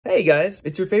Hey guys,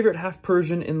 it's your favorite half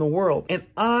Persian in the world, and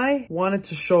I wanted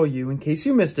to show you, in case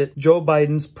you missed it, Joe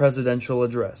Biden's presidential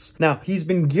address. Now, he's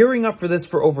been gearing up for this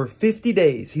for over 50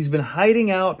 days. He's been hiding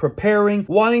out, preparing,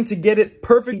 wanting to get it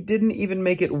perfect. He didn't even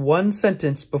make it one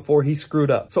sentence before he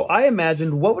screwed up. So I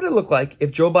imagined, what would it look like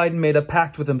if Joe Biden made a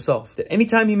pact with himself, that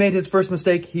anytime he made his first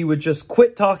mistake, he would just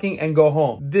quit talking and go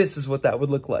home. This is what that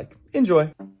would look like.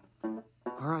 Enjoy.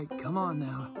 All right, come on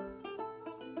now.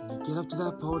 When you get up to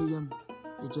that podium,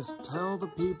 you just tell the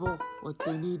people what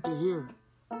they need to hear,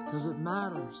 because it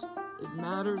matters. It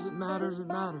matters, it matters, it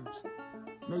matters.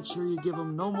 Make sure you give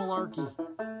them no malarkey.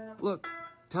 Look,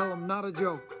 tell them not a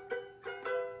joke.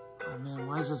 Oh man,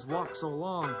 why is this walk so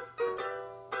long?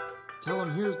 Tell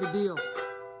them here's the deal.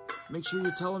 Make sure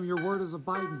you tell them your word is a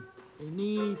Biden. They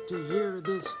need to hear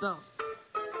this stuff.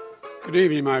 Good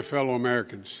evening, my fellow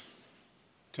Americans.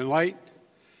 Tonight,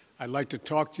 I'd like to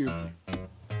talk to you.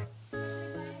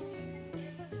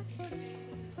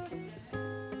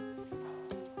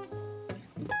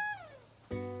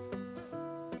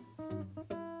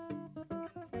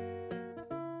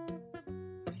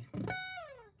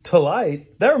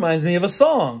 Tonight? That reminds me of a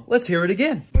song. Let's hear it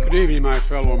again. Good evening, my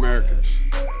fellow Americans.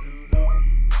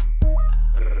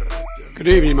 Good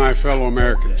evening, my fellow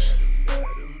Americans.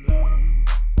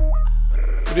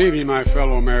 Good evening, my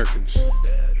fellow Americans.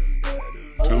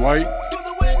 Tonight,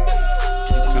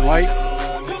 tonight, tonight,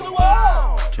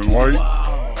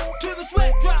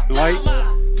 tonight,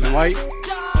 tonight,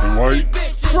 tonight,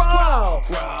 Crowd!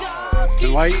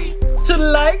 tonight,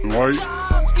 Tonight! tonight.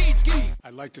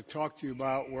 I'd like to talk to you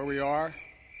about where we are